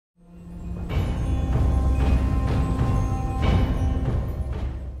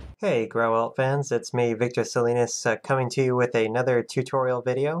Hey Growelt fans, it's me, Victor Salinas, coming to you with another tutorial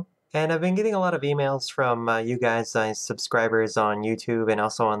video. And I've been getting a lot of emails from you guys, subscribers on YouTube and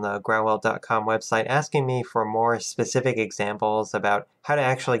also on the growelt.com website asking me for more specific examples about how to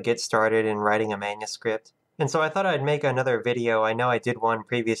actually get started in writing a manuscript. And so I thought I'd make another video. I know I did one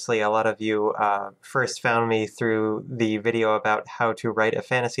previously. A lot of you first found me through the video about how to write a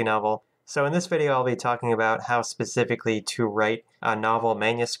fantasy novel. So in this video, I'll be talking about how specifically to write a novel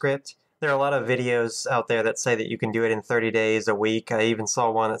manuscript. There are a lot of videos out there that say that you can do it in 30 days, a week. I even saw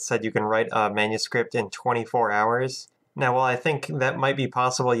one that said you can write a manuscript in 24 hours. Now, while I think that might be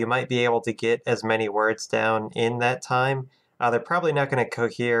possible, you might be able to get as many words down in that time. They're probably not going to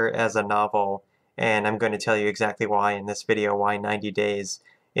cohere as a novel, and I'm going to tell you exactly why in this video, why 90 days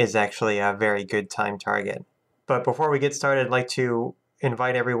is actually a very good time target. But before we get started, I'd like to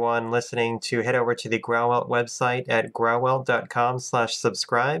invite everyone listening to head over to the Growelt website at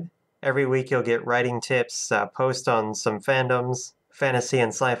growelt.com/subscribe. Every week you'll get writing tips, posts on some fandoms, fantasy and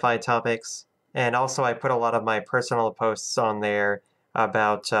sci-fi topics, and also I put a lot of my personal posts on there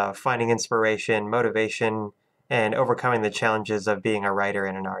about finding inspiration, motivation, and overcoming the challenges of being a writer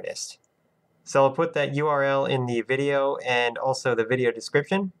and an artist. So I'll put that URL in the video and also the video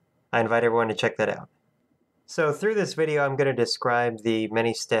description. I invite everyone to check that out. So through this video, I'm going to describe the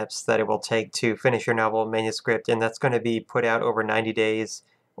many steps that it will take to finish your novel manuscript, and that's going to be put out over 90 days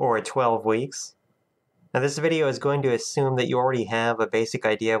or 12 weeks. Now this video is going to assume that you already have a basic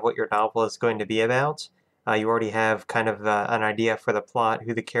idea of what your novel is going to be about. You already have kind of an idea for the plot,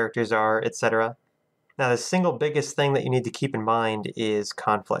 who the characters are, etc. Now the single biggest thing that you need to keep in mind is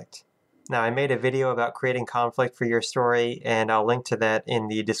conflict. Now, I made a video about creating conflict for your story, and I'll link to that in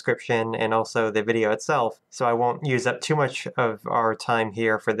the description and also the video itself, so I won't use up too much of our time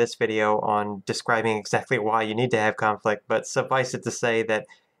here for this video on describing exactly why you need to have conflict, but suffice it to say that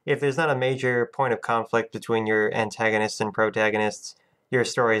if there's not a major point of conflict between your antagonists and protagonists, your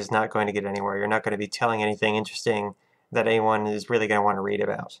story is not going to get anywhere. You're not going to be telling anything interesting that anyone is really going to want to read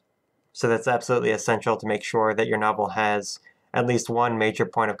about. So that's absolutely essential to make sure that your novel has at least one major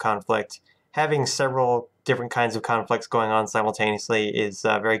point of conflict. Having several different kinds of conflicts going on simultaneously is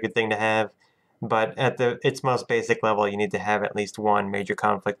a very good thing to have, but at its most basic level, you need to have at least one major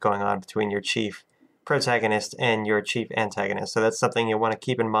conflict going on between your chief protagonist and your chief antagonist. So that's something you'll want to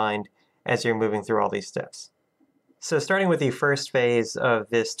keep in mind as you're moving through all these steps. So starting with the first phase of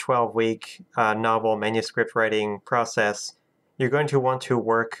this 12-week novel manuscript writing process, you're going to want to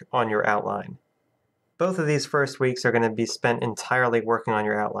work on your outline. Both of these first weeks are going to be spent entirely working on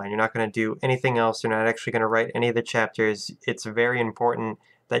your outline. You're not going to do anything else. You're not actually going to write any of the chapters. It's very important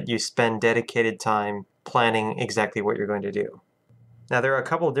that you spend dedicated time planning exactly what you're going to do. Now, there are a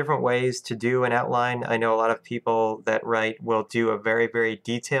couple of different ways to do an outline. I know a lot of people that write will do a very, very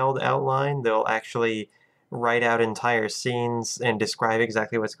detailed outline. They'll actually write out entire scenes and describe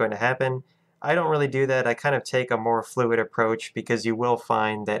exactly what's going to happen. I don't really do that. I kind of take a more fluid approach because you will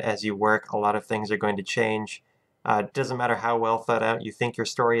find that as you work, a lot of things are going to change. It doesn't matter how well thought out you think your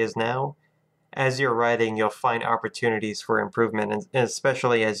story is now. As you're writing, you'll find opportunities for improvement, and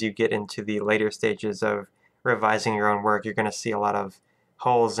especially as you get into the later stages of revising your own work, you're going to see a lot of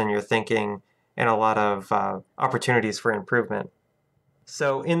holes in your thinking and a lot of opportunities for improvement.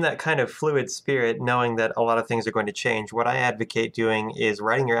 So in that kind of fluid spirit, knowing that a lot of things are going to change, what I advocate doing is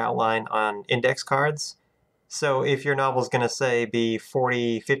writing your outline on index cards. So if your novel is going to say be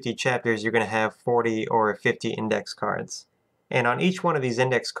 40, 50 chapters, you're going to have 40 or 50 index cards. And on each one of these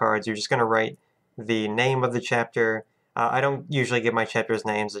index cards, you're just going to write the name of the chapter. I don't usually give my chapters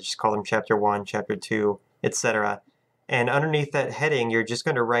names. I just call them chapter 1, chapter 2, etc. And underneath that heading, you're just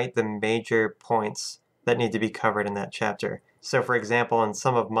going to write the major points that need to be covered in that chapter. So for example, in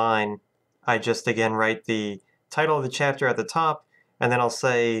some of mine, I just again write the title of the chapter at the top, and then I'll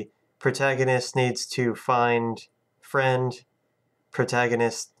say protagonist needs to find friend,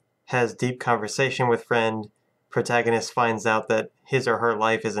 protagonist has deep conversation with friend, protagonist finds out that his or her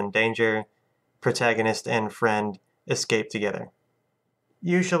life is in danger, protagonist and friend escape together.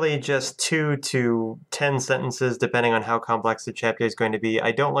 Usually just 2 to 10 sentences, depending on how complex the chapter is going to be.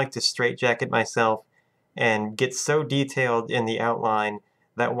 I don't like to straitjacket myself and get so detailed in the outline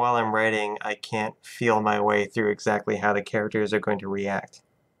that while I'm writing, I can't feel my way through exactly how the characters are going to react.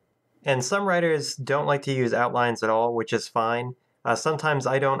 And some writers don't like to use outlines at all, which is fine. Sometimes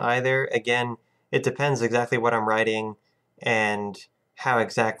I don't either. Again, it depends exactly what I'm writing and how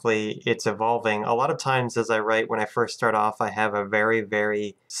exactly it's evolving. A lot of times as I write, when I first start off, I have a very,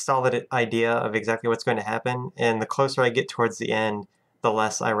 very solid idea of exactly what's going to happen, and the closer I get towards the end, the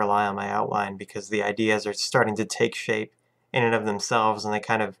less I rely on my outline because the ideas are starting to take shape in and of themselves, and they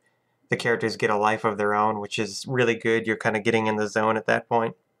kind of the characters get a life of their own, which is really good. You're kind of getting in the zone at that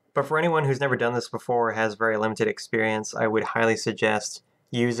point. But for anyone who's never done this before or has very limited experience, I would highly suggest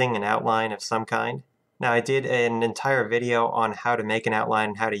using an outline of some kind. Now, I did an entire video on how to make an outline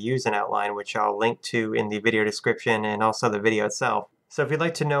and how to use an outline, which I'll link to in the video description and also the video itself. So if you'd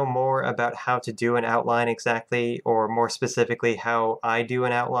like to know more about how to do an outline exactly, or more specifically how I do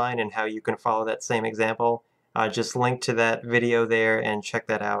an outline and how you can follow that same example, just link to that video there and check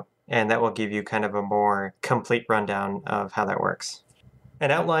that out. And that will give you kind of a more complete rundown of how that works.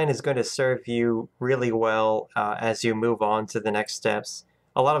 An outline is going to serve you really well as you move on to the next steps.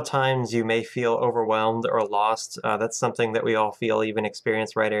 A lot of times you may feel overwhelmed or lost. That's something that we all feel, even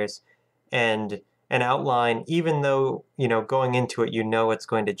experienced writers. And an outline, even though, going into it, it's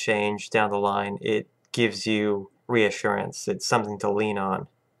going to change down the line, it gives you reassurance. It's something to lean on.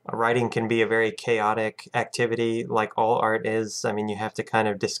 Writing can be a very chaotic activity, like all art is. I mean, you have to kind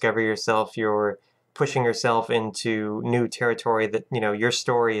of discover yourself. You're pushing yourself into new territory that, your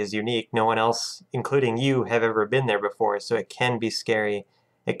story is unique. No one else, including you, have ever been there before. So it can be scary.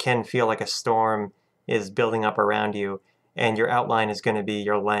 It can feel like a storm is building up around you. And your outline is going to be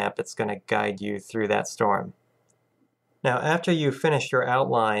your lamp. It's going to guide you through that storm. Now, after you finish your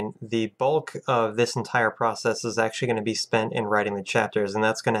outline, the bulk of this entire process is actually going to be spent in writing the chapters, and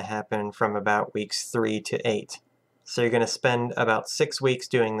that's going to happen from about weeks 3 to 8. So you're going to spend about 6 weeks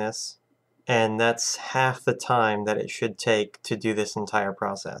doing this, and that's half the time that it should take to do this entire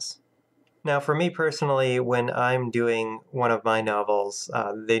process. Now, for me personally, when I'm doing one of my novels,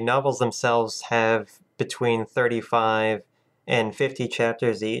 the novels themselves have between 35 and 50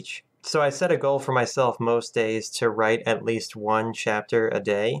 chapters each. So I set a goal for myself most days to write at least one chapter a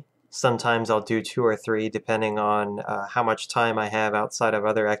day. Sometimes I'll do 2 or 3 depending on how much time I have outside of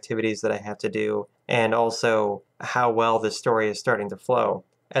other activities that I have to do, and also how well the story is starting to flow.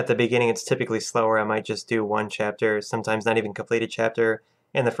 At the beginning, it's typically slower. I might just do 1 chapter, sometimes not even complete a chapter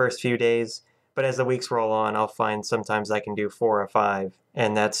in the first few days. But as the weeks roll on, I'll find sometimes I can do 4 or 5,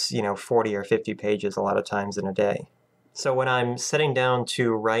 and that's, 40 or 50 pages a lot of times in a day. So when I'm sitting down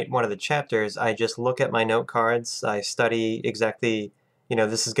to write one of the chapters, I just look at my note cards. I study exactly,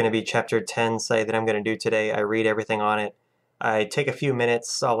 this is going to be chapter 10, say, that I'm going to do today. I read everything on it. I take a few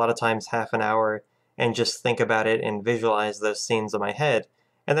minutes, a lot of times half an hour, and just think about it and visualize those scenes in my head.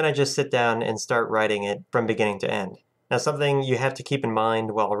 And then I just sit down and start writing it from beginning to end. Now, something you have to keep in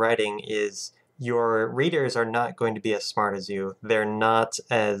mind while writing is your readers are not going to be as smart as you. They're not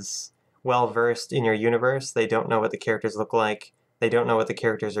as well-versed in your universe. They don't know what the characters look like. They don't know what the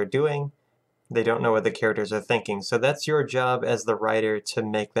characters are doing. They don't know what the characters are thinking. So that's your job as the writer to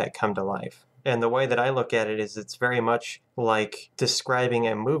make that come to life. And the way that I look at it is it's very much like describing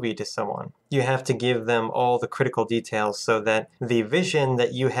a movie to someone. You have to give them all the critical details so that the vision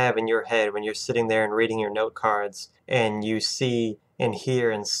that you have in your head when you're sitting there and reading your note cards and you see and hear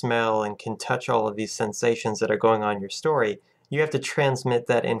and smell and can touch all of these sensations that are going on in your story, you have to transmit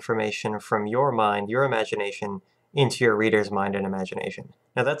that information from your mind, your imagination, into your reader's mind and imagination.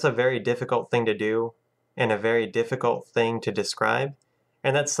 Now that's a very difficult thing to do and a very difficult thing to describe.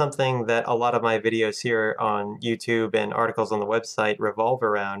 And that's something that a lot of my videos here on YouTube and articles on the website revolve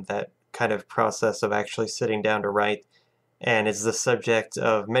around, that kind of process of actually sitting down to write. And it's the subject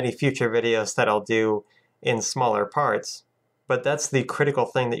of many future videos that I'll do in smaller parts. But that's the critical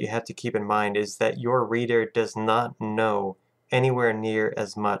thing that you have to keep in mind, is that your reader does not know anywhere near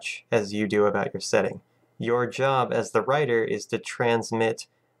as much as you do about your setting. Your job as the writer is to transmit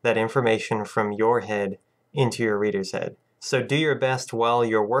that information from your head into your reader's head. So do your best while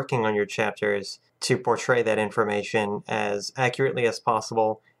you're working on your chapters to portray that information as accurately as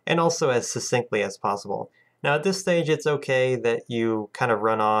possible and also as succinctly as possible. Now at this stage, it's okay that you kind of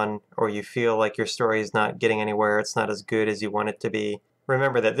run on, or you feel like your story is not getting anywhere, it's not as good as you want it to be.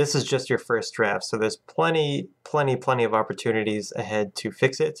 Remember that this is just your first draft, so there's plenty of opportunities ahead to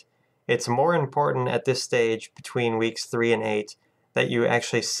fix it. It's more important at this stage, between weeks 3 and 8, that you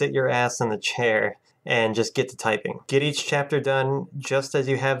actually sit your ass in the chair and just get to typing. Get each chapter done just as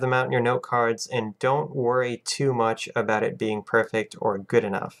you have them out in your note cards, and don't worry too much about it being perfect or good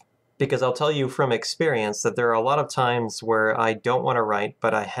enough. Because I'll tell you from experience that there are a lot of times where I don't want to write,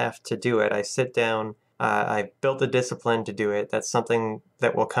 but I have to do it. I sit down, I've built the discipline to do it. That's something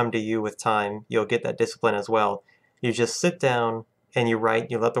that will come to you with time. You'll get that discipline as well. You just sit down and you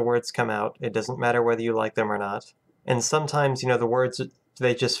write, you let the words come out. It doesn't matter whether you like them or not. And sometimes, the words,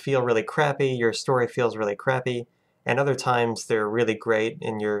 they just feel really crappy, your story feels really crappy, and other times they're really great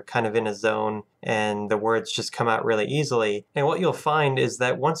and you're kind of in a zone and the words just come out really easily. And what you'll find is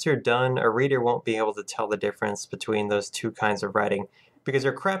that once you're done, a reader won't be able to tell the difference between those two kinds of writing. because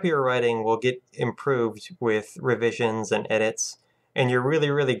your crappier writing will get improved with revisions and edits, and your really,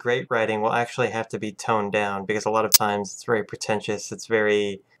 really great writing will actually have to be toned down because a lot of times it's very pretentious, it's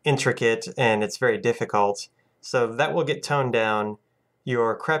very intricate, and it's very difficult. So that will get toned down,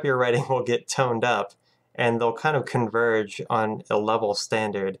 your crappier writing will get toned up, and they'll kind of converge on a level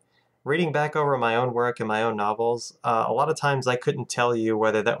standard. Reading back over my own work and my own novels, a lot of times I couldn't tell you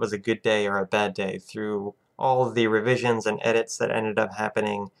whether that was a good day or a bad day through all of the revisions and edits that ended up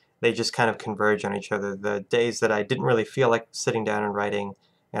happening. They just kind of converge on each other. The days that I didn't really feel like sitting down and writing,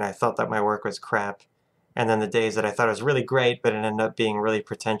 and I thought that my work was crap, and then the days that I thought it was really great, but it ended up being really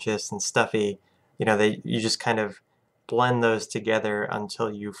pretentious and stuffy, you just kind of blend those together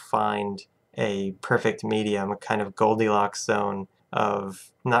until you find a perfect medium, a kind of Goldilocks zone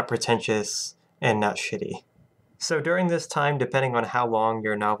of not pretentious and not shitty. So during this time, depending on how long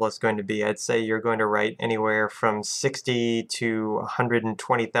your novel is going to be, I'd say you're going to write anywhere from 60 to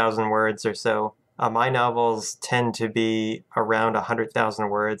 120,000 words or so. My novels tend to be around 100,000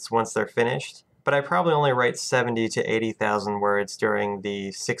 words once they're finished, but I probably only write 70 to 80,000 words during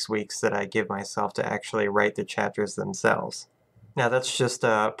the 6 weeks that I give myself to actually write the chapters themselves. Now, that's just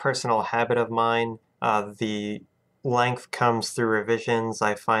a personal habit of mine. The length comes through revisions.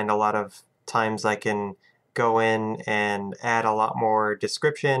 I find a lot of times I can go in and add a lot more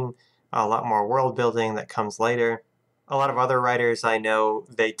description, a lot more world building that comes later. A lot of other writers I know,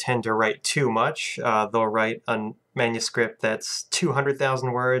 they tend to write too much. They'll write a manuscript that's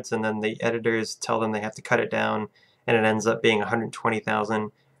 200,000 words, and then the editors tell them they have to cut it down, and it ends up being 120,000,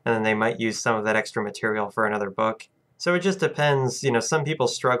 and then they might use some of that extra material for another book. So it just depends. Some people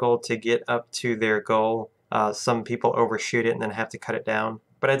struggle to get up to their goal. Some people overshoot it and then have to cut it down.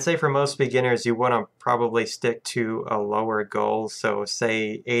 But I'd say for most beginners, you want to probably stick to a lower goal. So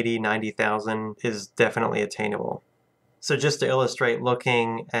say 80, 90,000 is definitely attainable. So just to illustrate,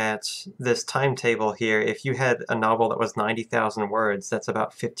 looking at this timetable here, if you had a novel that was 90,000 words, that's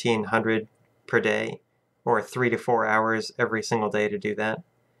about 1,500 per day, or 3 to 4 hours every single day to do that.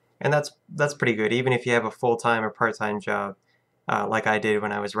 And that's pretty good, even if you have a full-time or part-time job, like I did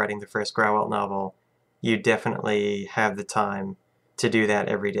when I was writing the first Grauwelt novel. You definitely have the time to do that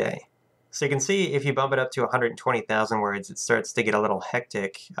every day. So you can see if you bump it up to 120,000 words, it starts to get a little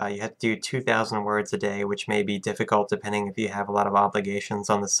hectic. You have to do 2,000 words a day, which may be difficult depending if you have a lot of obligations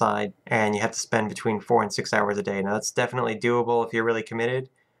on the side, and you have to spend between 4 and 6 hours a day. Now that's definitely doable if you're really committed,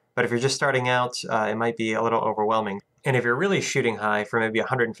 but if you're just starting out, it might be a little overwhelming. And if you're really shooting high for maybe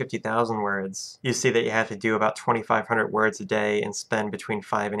 150,000 words, you see that you have to do about 2,500 words a day and spend between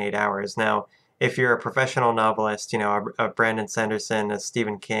 5 and 8 hours. Now, if you're a professional novelist, a Brandon Sanderson, a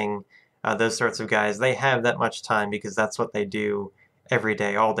Stephen King, those sorts of guys, they have that much time because that's what they do every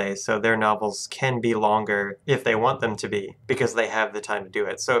day, all day. So their novels can be longer if they want them to be because they have the time to do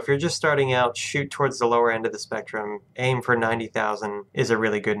it. So if you're just starting out, shoot towards the lower end of the spectrum. Aim for 90,000 is a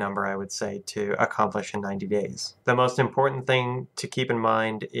really good number, I would say, to accomplish in 90 days. The most important thing to keep in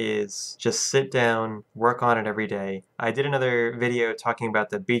mind is just sit down, work on it every day. I did another video talking about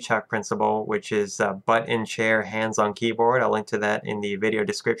the Bichak principle, which is butt in chair, hands on keyboard. I'll link to that in the video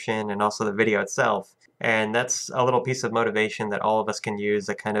description and also the video itself. And that's a little piece of motivation that all of us can use,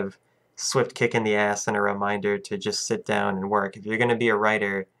 a kind of swift kick in the ass and a reminder to just sit down and work. If you're going to be a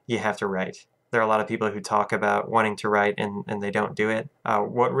writer, you have to write. There are a lot of people who talk about wanting to write and they don't do it.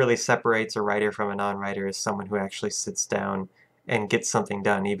 What really separates a writer from a non-writer is someone who actually sits down and gets something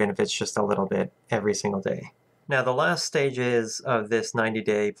done, even if it's just a little bit every single day. Now, the last stages of this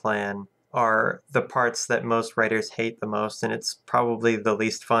 90-day plan are the parts that most writers hate the most, and it's probably the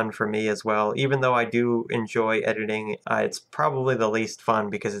least fun for me as well. Even though I do enjoy editing, it's probably the least fun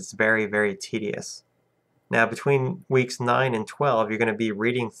because it's very, very tedious. Now, between weeks 9 and 12, you're going to be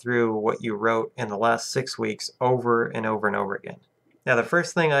reading through what you wrote in the last 6 weeks over and over and over again. Now, the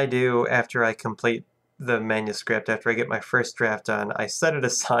first thing I do after I complete the manuscript, after I get my first draft done, I set it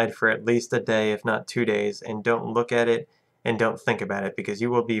aside for at least a day, if not 2 days, and don't look at it and don't think about it because you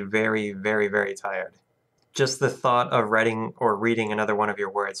will be very, very, very tired. Just the thought of writing or reading another one of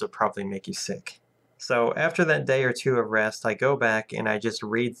your words will probably make you sick. So after that day or two of rest, I go back and I just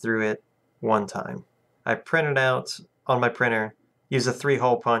read through it one time. I print it out on my printer, use a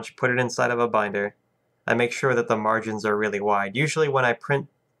 3-hole punch, put it inside of a binder. I make sure that the margins are really wide. Usually when I print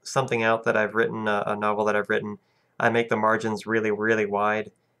something out that I've written, a novel that I've written, I make the margins really, really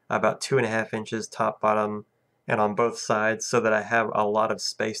wide, about 2.5 inches top, bottom, and on both sides so that I have a lot of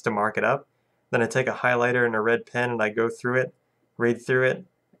space to mark it up. Then I take a highlighter and a red pen and I go through it, read through it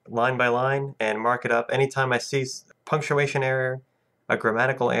line by line, and mark it up. Anytime I see punctuation error, a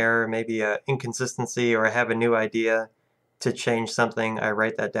grammatical error, maybe an inconsistency, or I have a new idea, to change something, I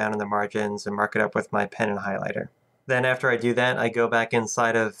write that down in the margins and mark it up with my pen and highlighter. Then after I do that, I go back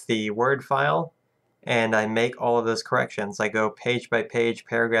inside of the Word file and I make all of those corrections. I go page by page,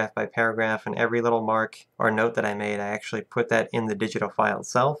 paragraph by paragraph, and every little mark or note that I made, I actually put that in the digital file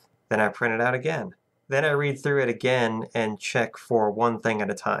itself. Then I print it out again. Then I read through it again and check for one thing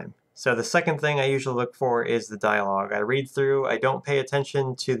at a time. So the second thing I usually look for is the dialogue. I read through, I don't pay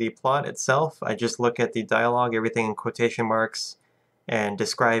attention to the plot itself, I just look at the dialogue, everything in quotation marks, and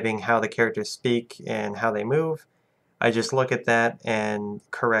describing how the characters speak and how they move. I just look at that and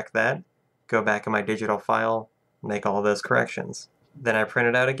correct that, go back in my digital file, make all those corrections. Then I print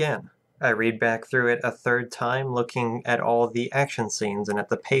it out again. I read back through it a third time, looking at all the action scenes and at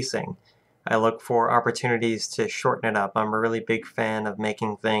the pacing. I look for opportunities to shorten it up. I'm a really big fan of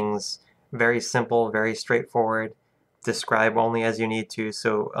making things very simple, very straightforward, describe only as you need to.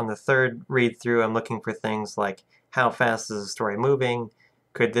 So on the third read through, I'm looking for things like how fast is the story moving?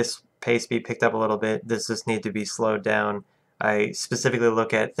 Could this pace be picked up a little bit? Does this need to be slowed down? I specifically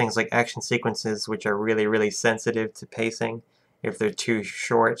look at things like action sequences, which are really, really sensitive to pacing. If they're too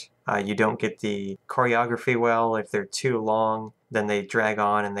short, you don't get the choreography well. If they're too long, then they drag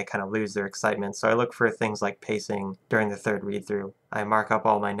on and they kind of lose their excitement. So I look for things like pacing during the third read-through. I mark up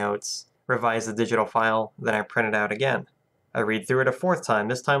all my notes, revise the digital file, then I print it out again. I read through it a fourth time,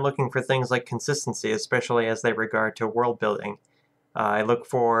 this time looking for things like consistency, especially as they regard to world building. I look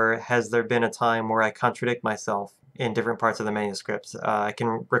for, has there been a time where I contradict myself in different parts of the manuscript? I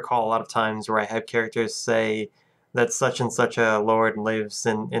can recall a lot of times where I have characters say that such and such a lord lives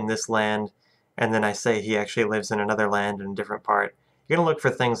in this land, and then I say he actually lives in another land in a different part. You're going to look for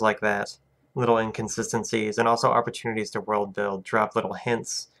things like that, little inconsistencies, and also opportunities to world build, drop little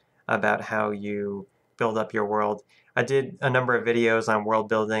hints about how you build up your world. I did a number of videos on world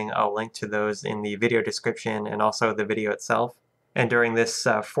building. I'll link to those in the video description and also the video itself. And during this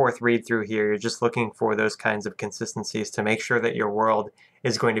fourth read through here, you're just looking for those kinds of consistencies to make sure that your world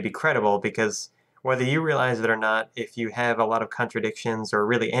is going to be credible, because whether you realize it or not, if you have a lot of contradictions or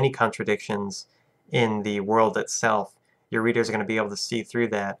really any contradictions in the world itself, your readers are going to be able to see through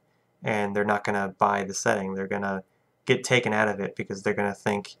that and they're not going to buy the setting. They're going to get taken out of it because they're going to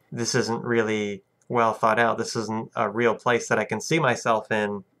think, this isn't really well thought out. This isn't a real place that I can see myself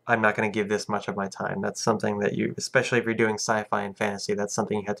in. I'm not going to give this much of my time. That's something that you, especially if you're doing sci-fi and fantasy, that's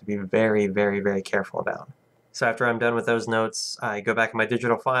something you have to be very, very, very careful about. So after I'm done with those notes, I go back in my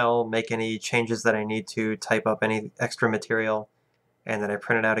digital file, make any changes that I need to, type up any extra material, and then I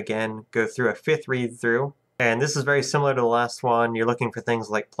print it out again, go through a fifth read through. And this is very similar to the last one. You're looking for things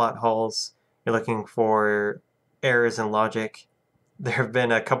like plot holes, you're looking for errors in logic. There have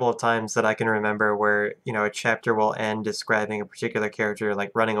been a couple of times that I can remember where, a chapter will end describing a particular character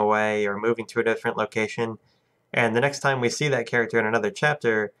like running away or moving to a different location. And the next time we see that character in another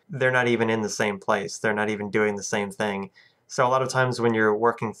chapter, they're not even in the same place. They're not even doing the same thing. So a lot of times when you're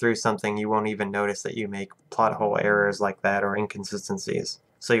working through something, you won't even notice that you make plot hole errors like that or inconsistencies.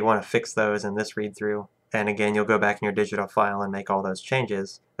 So you want to fix those in this read through. And again, you'll go back in your digital file and make all those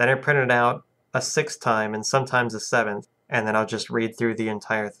changes. Then I print it out a sixth time and sometimes a seventh, and then I'll just read through the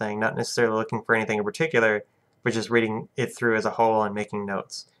entire thing, not necessarily looking for anything in particular, but just reading it through as a whole and making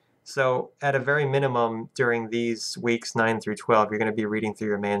notes. So at a very minimum, during these weeks 9 through 12, you're going to be reading through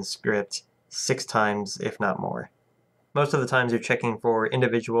your manuscript 6 times, if not more. Most of the times you're checking for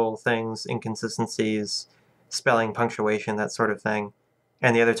individual things, inconsistencies, spelling, punctuation, that sort of thing.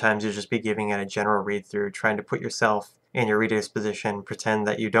 And the other times you'll just be giving it a general read through, trying to put yourself in your reader's position, pretend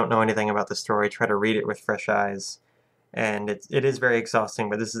that you don't know anything about the story, try to read it with fresh eyes. And it is very exhausting,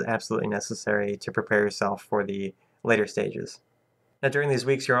 but this is absolutely necessary to prepare yourself for the later stages. Now, during these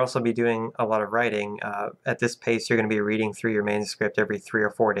weeks, you'll also be doing a lot of writing. At this pace, you're going to be reading through your manuscript every 3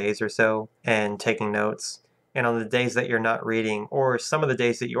 or 4 days or so and taking notes. And on the days that you're not reading, or some of the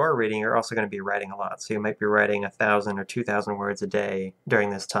days that you are reading, you're also going to be writing a lot. So you might be writing 1,000 or 2,000 words a day during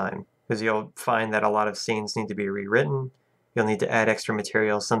this time, because you'll find that a lot of scenes need to be rewritten. You'll need to add extra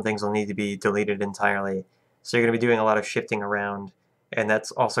material. Some things will need to be deleted entirely. So you're going to be doing a lot of shifting around, and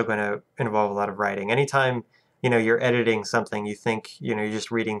that's also going to involve a lot of writing. Anytime you're editing something, you think, you're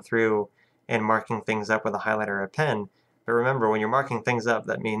just reading through and marking things up with a highlighter or a pen. But remember, when you're marking things up,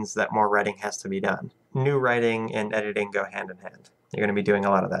 that means that more writing has to be done. New writing and editing go hand in hand. You're going to be doing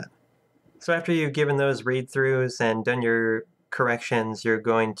a lot of that. So after you've given those read-throughs and done your corrections, you're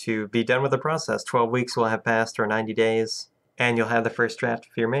going to be done with the process. 12 weeks will have passed, or 90 days, and you'll have the first draft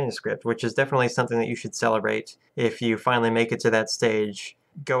of your manuscript, which is definitely something that you should celebrate if you finally make it to that stage.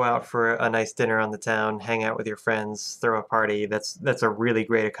 Go out for a nice dinner on the town, hang out with your friends, throw a party. That's a really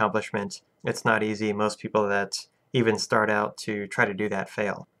great accomplishment. It's not easy. Most people that even start out to try to do that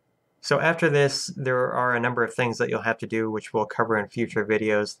fail. So after this, there are a number of things that you'll have to do, which we'll cover in future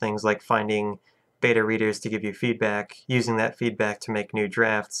videos, things like finding beta readers to give you feedback, using that feedback to make new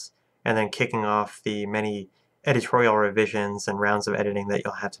drafts, and then kicking off the many editorial revisions and rounds of editing that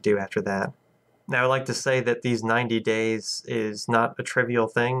you'll have to do after that. Now, I'd like to say that these 90 days is not a trivial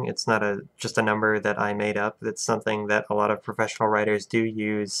thing. It's not just a number that I made up. It's something that a lot of professional writers do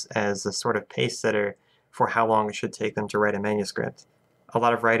use as a sort of pace setter for how long it should take them to write a manuscript. A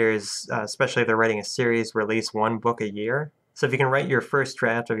lot of writers, especially if they're writing a series, release one book a year. So if you can write your first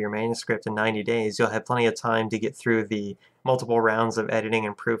draft of your manuscript in 90 days, you'll have plenty of time to get through the multiple rounds of editing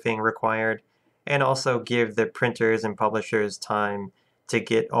and proofing required, and also give the printers and publishers time to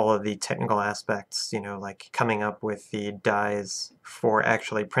get all of the technical aspects, like coming up with the dies for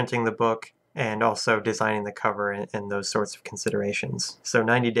actually printing the book, and also designing the cover and those sorts of considerations. So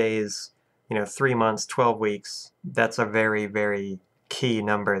 90 days, 3 months, 12 weeks, that's a very, very key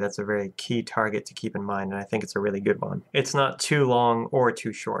number. That's a very key target to keep in mind, and I think it's a really good one. It's not too long or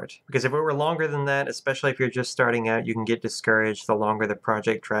too short, because if it were longer than that, especially if you're just starting out, you can get discouraged. The longer the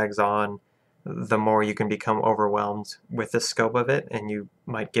project drags on, the more you can become overwhelmed with the scope of it, and you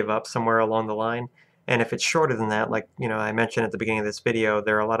might give up somewhere along the line. And if it's shorter than that, like I mentioned at the beginning of this video,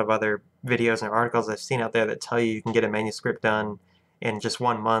 there are a lot of other videos and articles I've seen out there that tell you can get a manuscript done in just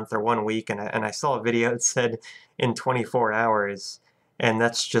 1 month or 1 week, and I saw a video that said in 24 hours, and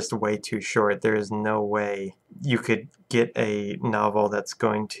that's just way too short. There is no way you could get a novel that's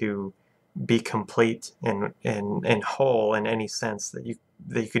going to be complete and whole in any sense that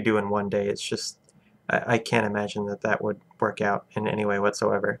you could do in one day. It's just, I can't imagine that would work out in any way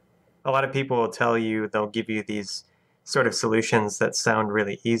whatsoever. A lot of people will tell you, they'll give you these sort of solutions that sound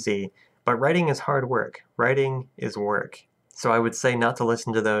really easy, but writing is hard work. Writing is work. So I would say not to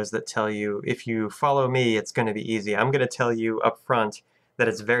listen to those that tell you, if you follow me, it's going to be easy. I'm going to tell you up front that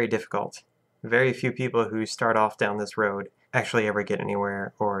it's very difficult. Very few people who start off down this road actually ever get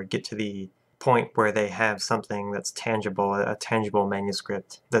anywhere or get to the point where they have something that's tangible, a tangible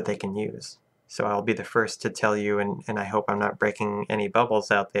manuscript that they can use. So I'll be the first to tell you, and I hope I'm not breaking any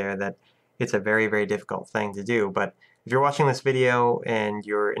bubbles out there, that it's a very, very difficult thing to do. But if you're watching this video and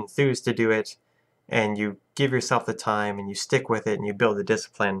you're enthused to do it, and you give yourself the time and you stick with it and you build the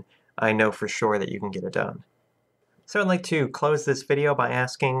discipline, I know for sure that you can get it done. So I'd like to close this video by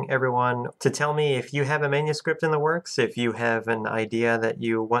asking everyone to tell me if you have a manuscript in the works, if you have an idea that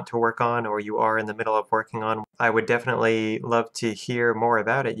you want to work on or you are in the middle of working on. I would definitely love to hear more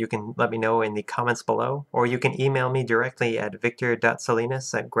about it. You can let me know in the comments below, or you can email me directly at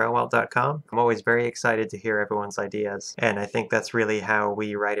victor.salinas@growelt.com. I'm always very excited to hear everyone's ideas, and I think that's really how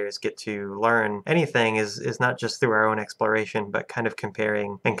we writers get to learn anything, is not just through our own exploration, but kind of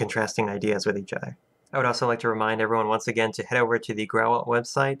comparing and contrasting ideas with each other. I would also like to remind everyone once again to head over to the Growelt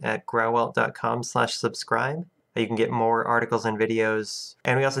website at growelt.com/subscribe. You can get more articles and videos,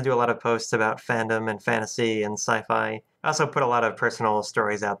 and we also do a lot of posts about fandom and fantasy and sci-fi. I also put a lot of personal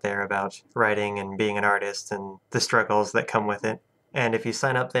stories out there about writing and being an artist and the struggles that come with it. And if you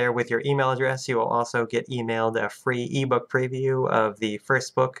sign up there with your email address, you will also get emailed a free ebook preview of the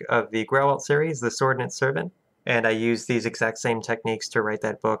first book of the Growelt series, The Swordnet Servant. And I use these exact same techniques to write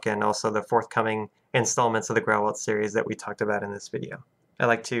that book, and also the forthcoming installments of the Growelt series that we talked about in this video. I'd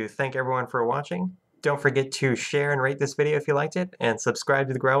like to thank everyone for watching. Don't forget to share and rate this video if you liked it, and subscribe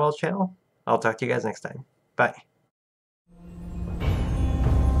to the Growelt channel. I'll talk to you guys next time. Bye.